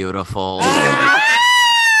 "You're beautiful."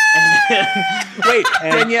 Wait,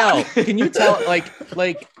 Danielle, can you tell, like,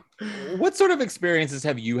 what sort of experiences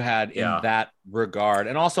have you had in that regard?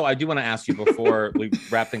 And also, I do want to ask you before we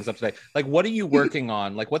wrap things up today, like, what are you working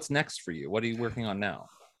on? Like, what's next for you? What are you working on now?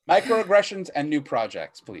 Microaggressions and new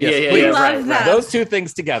projects, please. Please. Right. Those two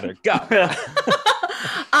things together. Go.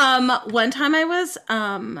 One time I was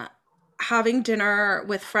having dinner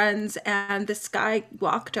with friends, and this guy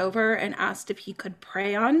walked over and asked if he could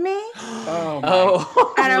pray on me. And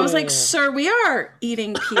I was like, "Sir, we are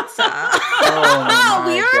eating pizza.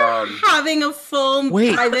 We are having a full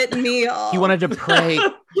private meal." He wanted to pray.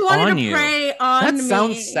 Pray on me. That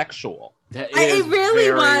sounds sexual. It really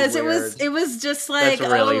was. Weird. It was just like,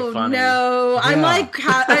 really funny. No. Yeah. I'm like,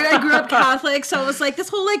 I grew up Catholic, so it was like this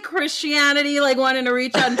whole like Christianity, like wanting to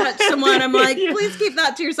reach out and touch someone. I'm like, please keep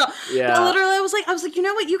that to yourself. Yeah. But literally, I was like, you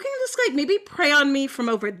know what? You can just like maybe pray on me from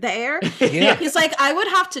over there. Yeah. He's like, I would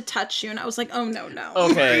have to touch you, and I was like, oh no.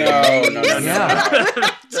 Okay. No.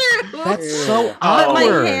 That's so awkward. Put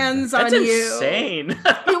my hands on you. That's insane.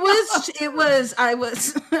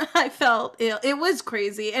 I felt ill. It was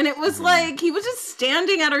crazy, and it was like. He was just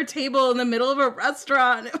standing at our table in the middle of a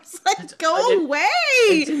restaurant. It was like, go away.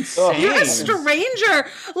 You're a stranger.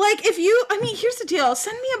 Like, here's the deal.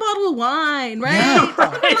 Send me a bottle of wine, right?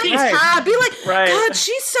 Yeah, Be like, God,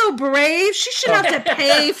 she's so brave. She shouldn't have to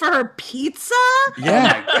pay for her pizza.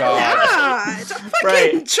 Yeah. Oh my God. Yeah. Don't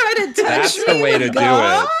fucking try to touch me. That's the way to do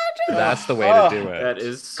it. That's the way to do it. That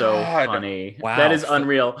is so funny. Wow. That is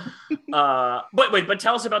unreal. But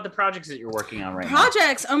tell us about the projects that you're working on right now.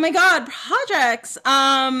 Projects. Oh my God. Projects.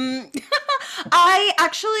 I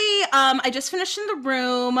actually, I just finished in the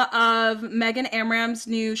room of Megan Amram's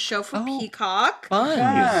new show for Peacock.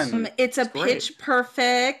 Fun. It's a Pitch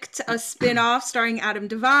Perfect, a spin-off starring Adam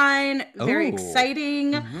Devine. Very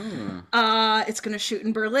exciting. Mm-hmm. It's going to shoot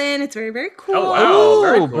in Berlin. It's very, very cool. Oh, wow.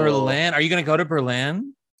 Very cool. Berlin. Are you going to go to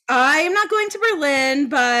Berlin? I am not going to Berlin,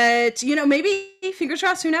 but maybe fingers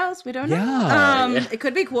crossed. Who knows? We don't know. It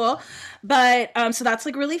could be cool, but so that's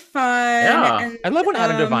like really fun. Yeah, and, I love when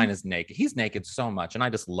Adam Devine is naked. He's naked so much, and I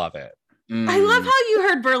just love it. I love how you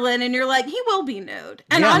heard Berlin and you're like, he will be nude.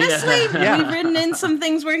 And honestly, we've written in some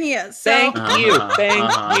things where he is. So. Thank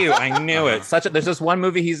you. I knew it. There's just one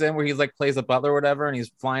movie he's in where he's like plays a butler or whatever, and he's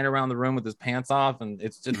flying around the room with his pants off, and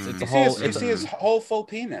it's a whole. You see his whole full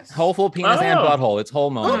penis. Whole full penis and butthole. It's whole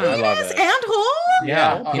moment. I love it. And whole?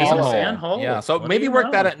 Yeah. Penis and whole. Yeah. So maybe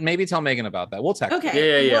work that out. Maybe tell Megan about that. We'll text.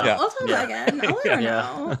 Okay. Yeah. I'll tell Megan. I'll let her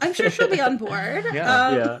know. I'm sure she'll be on board.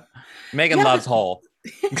 Yeah. Megan loves whole.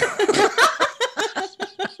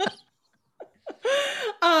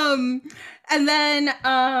 And then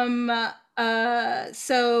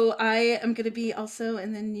so I am going to be also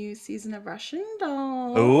in the new season of Russian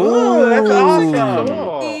Doll. Oh, that's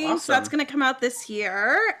awesome. So that's going to come out this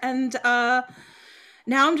year, and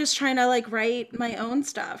now I'm just trying to like write my own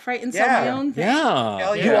stuff, right? And sell my own thing.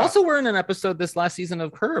 Yeah. You also were in an episode this last season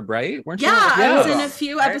of Curb, right? Weren't you? Yeah, I was in a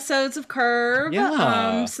few episodes of Curb.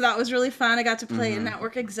 Yeah. So that was really fun. I got to play a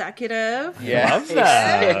network executive. Yeah. Love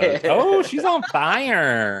that. Oh, she's on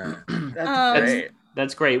fire. That's great.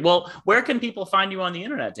 That's great. Well, where can people find you on the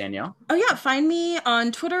internet, Danielle? Oh, yeah. Find me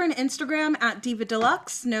on Twitter and Instagram at Diva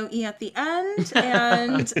Deluxe. No E at the end.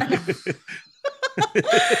 And...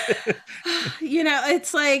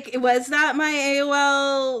 it's like, was that my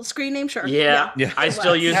AOL screen name? Sure. Yeah. I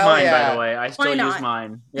still use mine, by the way. I still use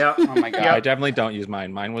mine. Yeah. Oh my God. I definitely don't use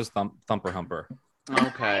mine. Mine was Thumper Humper.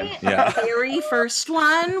 Okay. The very first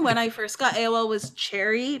one when I first got AOL was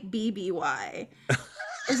Cherry BBY.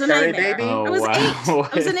 It was a nightmare. Baby? I was 8. I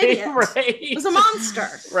was an idiot. Right. I was a monster.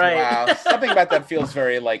 Right. Wow. Something about that feels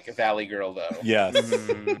very like Valley Girl, though. Yes.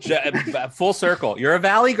 Full circle. You're a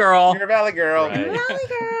Valley girl. You're a Valley Girl. Right. Valley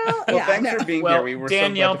Girl. Well, thanks for being here. We were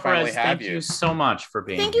Danielle so glad to finally have thank you so much for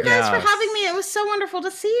being here. Thank you guys for having me. It was so wonderful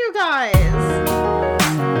to see you guys.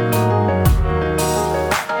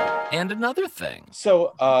 And another thing.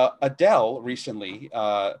 So Adele recently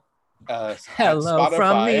Hello Spotify.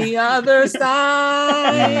 From the other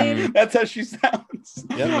side. That's how she sounds.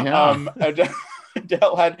 Yeah.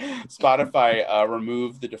 Adele had Spotify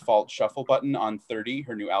remove the default shuffle button on 30,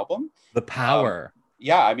 her new album. The power.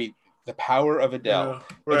 I mean, the power of Adele.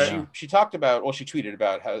 Right. She talked about, she tweeted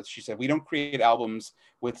about how she said, we don't create albums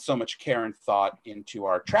with so much care and thought into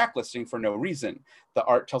our track listing for no reason. The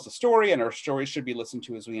art tells a story and our stories should be listened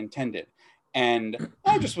to as we intended. And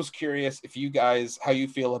I just was curious if you guys, how you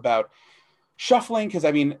feel about shuffling. Because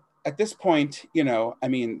I mean, at this point,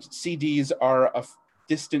 CDs are a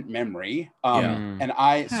distant memory. And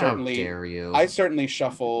I certainly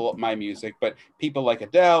shuffle my music, but people like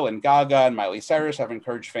Adele and Gaga and Miley Cyrus have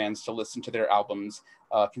encouraged fans to listen to their albums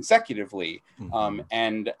consecutively.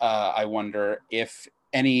 And I wonder if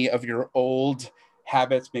any of your old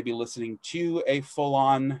habits, maybe listening to a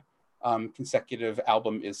full-on consecutive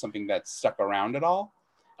album, is something that's stuck around at all.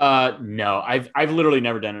 No, I've literally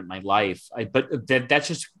never done it in my life. But that's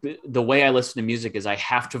just the way I listen to music. Is I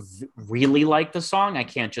have to really like the song. I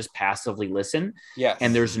can't just passively listen. Yes.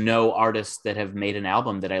 And there's no artists that have made an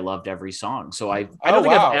album that I loved every song. So I don't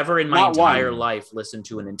think I've ever in my entire life listened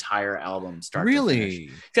to an entire album start to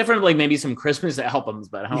finish. Except for like maybe some Christmas albums,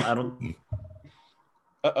 but I don't.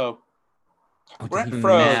 Uh-oh. Brent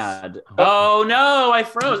froze. Mad. Oh no, I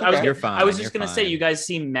froze. Okay. You're fine. I was just gonna say, you guys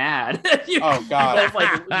seem mad. Oh god.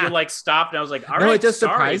 You like stopped, and I was like, all right. No, it just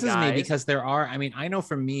surprises guys. me because there are. I mean, I know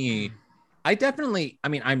for me, I definitely. I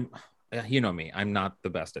mean, I'm. You know me. I'm not the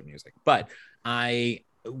best at music, but I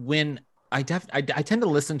tend to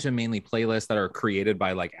listen to mainly playlists that are created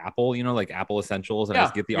by like Apple, like Apple Essentials, and I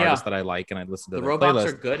just get the artists that I like and I listen to the their robots playlist.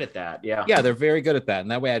 Are good at that. Yeah, they're very good at that,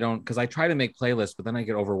 and that way I don't, because I try to make playlists, but then I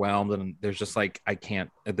get overwhelmed and there's just like I can't.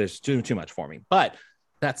 There's too much for me. But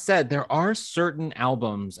that said, there are certain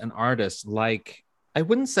albums and artists, like I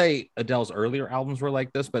wouldn't say Adele's earlier albums were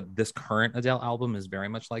like this, but this current Adele album is very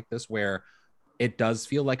much like this, where it does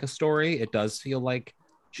feel like a story. It does feel like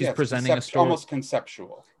she's presenting a story, almost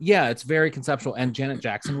conceptual. Yeah, it's very conceptual. And Janet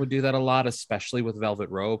Jackson would do that a lot, especially with Velvet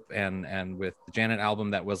Rope and with the Janet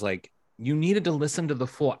album. That was like, you needed to listen to the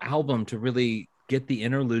full album to really get the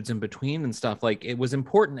interludes in between and stuff. Like it was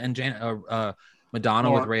important. And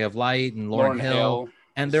Madonna with Ray of Light and Lauryn Hill.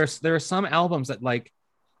 And there are some albums that like,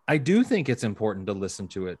 I do think it's important to listen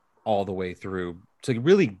to it all the way through to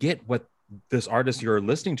really get what this artist you're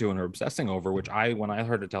listening to and are obsessing over, which when I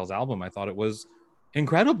heard Adele's album, I thought it was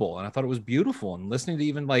incredible and I thought it was beautiful. And listening to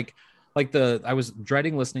even I was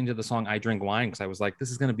dreading listening to the song I Drink Wine because I was like,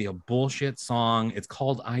 this is going to be a bullshit song. It's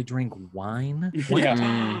called I Drink Wine.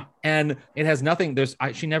 And it has nothing.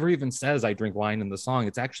 She never even says I drink wine in the song.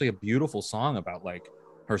 It's actually a beautiful song about like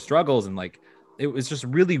her struggles, and like it was just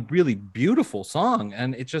really, really beautiful song.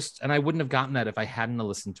 And I wouldn't have gotten that if I hadn't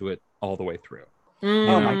listened to it all the way through.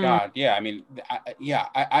 Oh my god, yeah. I mean,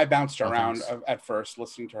 I bounced around at first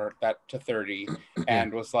listening to her to 30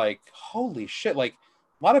 and was like, holy shit. Like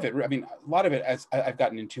a lot of it as I've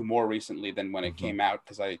gotten into more recently than when it came out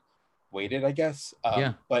because I waited, I guess.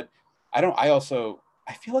 But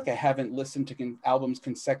I feel like I haven't listened to albums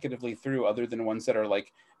consecutively through other than ones that are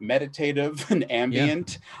like meditative and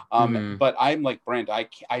ambient. But I'm like Brent, I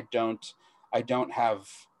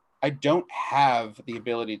don't have the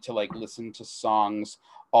ability to like listen to songs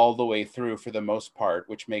all the way through for the most part,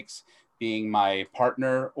 which makes being my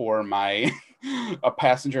partner or a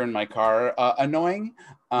passenger in my car annoying.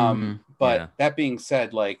 But that being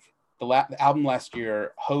said, like the album last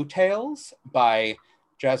year, Hotels by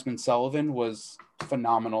Jasmine Sullivan, was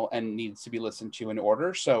phenomenal and needs to be listened to in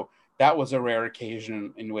order. So that was a rare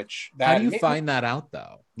occasion in which that. How do you find that out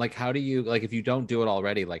though? Like, how do you, like, if you don't do it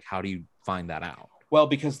already, like, how do you find that out? Well,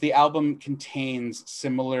 because the album contains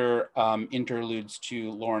similar interludes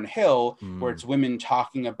to Lauryn Hill, where it's women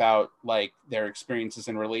talking about like their experiences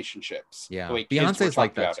in relationships. Yeah, Beyonce's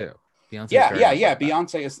like that too.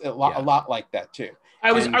 Beyonce is a lot like that too.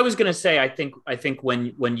 I was gonna say, I think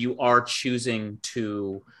when you are choosing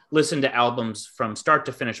to listen to albums from start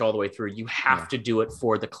to finish all the way through, you have to do it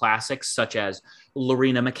for the classics such as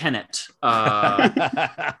Lorena McKennitt,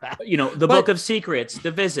 The Book of Secrets,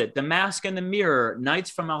 The Visit, The Mask and the Mirror, Nights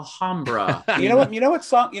from Alhambra. You know what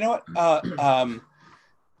song? You know what?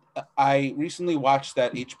 I recently watched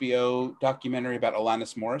that HBO documentary about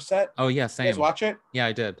Alanis Morissette. Oh yeah, same. You guys watch it? Yeah,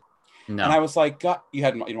 I did. No. And I was like, God, you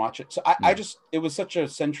didn't watch it. So it was such a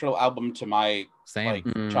central album to my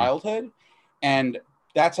childhood. And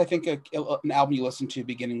that's, I think, an album you listen to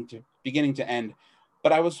beginning to end.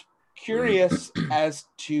 But I was curious as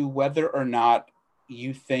to whether or not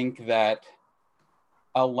you think that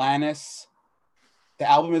Alanis, the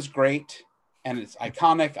album is great. and it's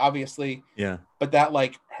iconic, obviously. Yeah. But that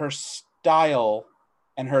like her style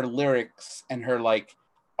and her lyrics and her like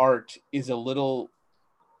art is a little.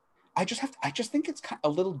 I just think it's kind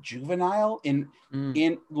of a little juvenile in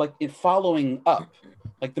like in following up.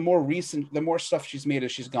 Like the more stuff she's made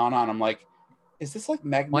as she's gone on, I'm like, is this like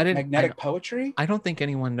magnetic poetry? I don't think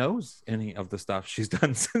anyone knows any of the stuff she's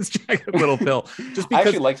done since Jagged Little Pill. Just because I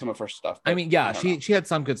actually like some of her stuff. I mean, yeah, she had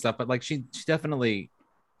some good stuff, but like she definitely,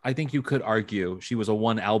 I think you could argue she was a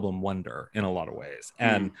one album wonder in a lot of ways,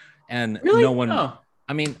 and really? No one. Oh.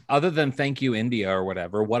 I mean, other than Thank You, India or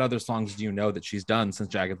whatever, what other songs do you know that she's done since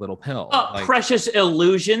Jagged Little Pill? Like, Precious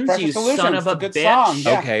Illusions, you son of a bitch. Song,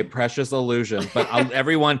 yeah. Okay, Precious Illusion. But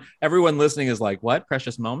everyone listening is like, what?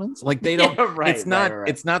 Precious Moments? Like they don't,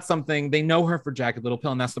 it's not something, they know her for Jagged Little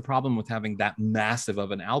Pill. And that's the problem with having that massive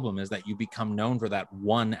of an album, is that you become known for that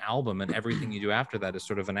one album and everything you do after that is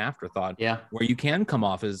sort of an afterthought. Yeah. Where you can come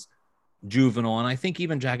off as juvenile. And I think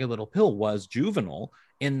even Jagged Little Pill was juvenile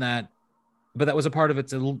in that, but that was a part of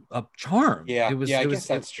its charm. Yeah, I guess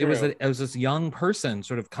that's true. It was this young person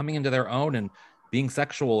sort of coming into their own and being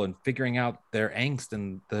sexual and figuring out their angst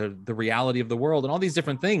and the reality of the world and all these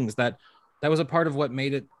different things that was a part of what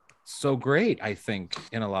made it so great, I think,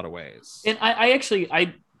 in a lot of ways. And I actually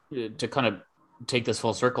to kind of take this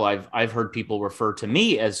full circle, I've heard people refer to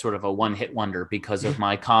me as sort of a one-hit wonder because of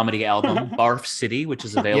my comedy album Barf City, which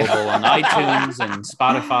is available on iTunes and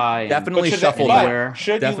Spotify. Definitely shuffle anywhere.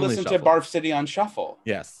 Should you listen to Barf City on shuffle?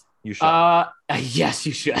 Yes, you should. Yes,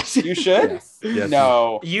 you should. You should? Yes.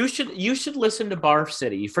 No. You should listen to Barf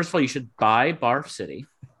City. First of all, you should buy Barf City.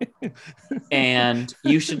 And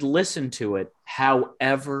you should listen to it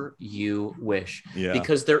however you wish,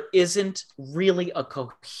 because there isn't really a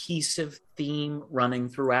cohesive theme running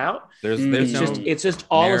throughout. It's just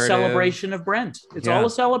all narrative. A celebration of Brent. It's all a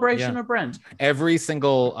celebration of Brent. Every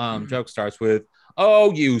single joke starts with,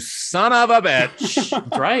 "Oh, you son of a bitch."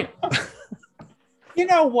 That's right. You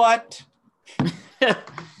know what?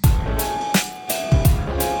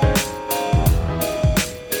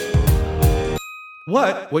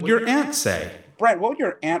 What would your aunt say? Brent, what would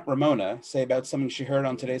your Aunt Ramona say about something she heard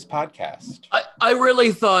on today's podcast? I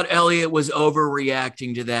really thought Elliot was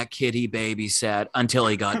overreacting to that kid he babysat until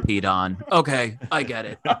he got peed on. Okay, I get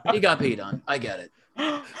it. He got peed on. I get it.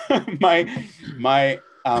 My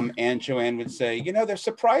Aunt Joanne would say, there's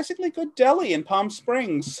surprisingly good deli in Palm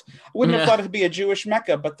Springs. I wouldn't have thought it'd be a Jewish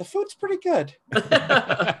Mecca, but the food's pretty good.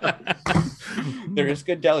 There is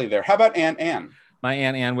good deli there. How about Aunt Ann? My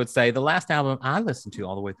Aunt Ann would say, the last album I listened to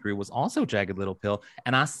all the way through was also Jagged Little Pill.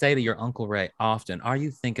 And I say to your Uncle Ray often, are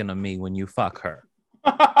you thinking of me when you fuck her?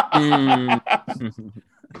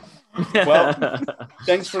 Well,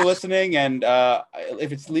 thanks for listening. And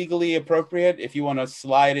if it's legally appropriate, if you want to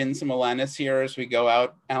slide in some Alanis here as we go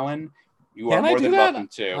out, Alan, you are more than welcome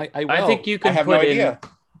to. I think you can put in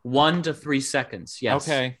 1 to 3 seconds. Yes.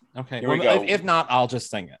 Okay. Here we go. If not, I'll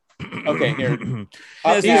just sing it. Okay, here. These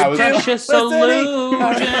precious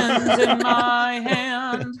illusions in my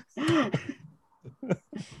hand.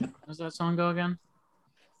 Does that song go again?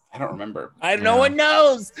 I don't remember. No one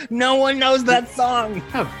knows. No one knows that song.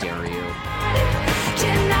 How dare you?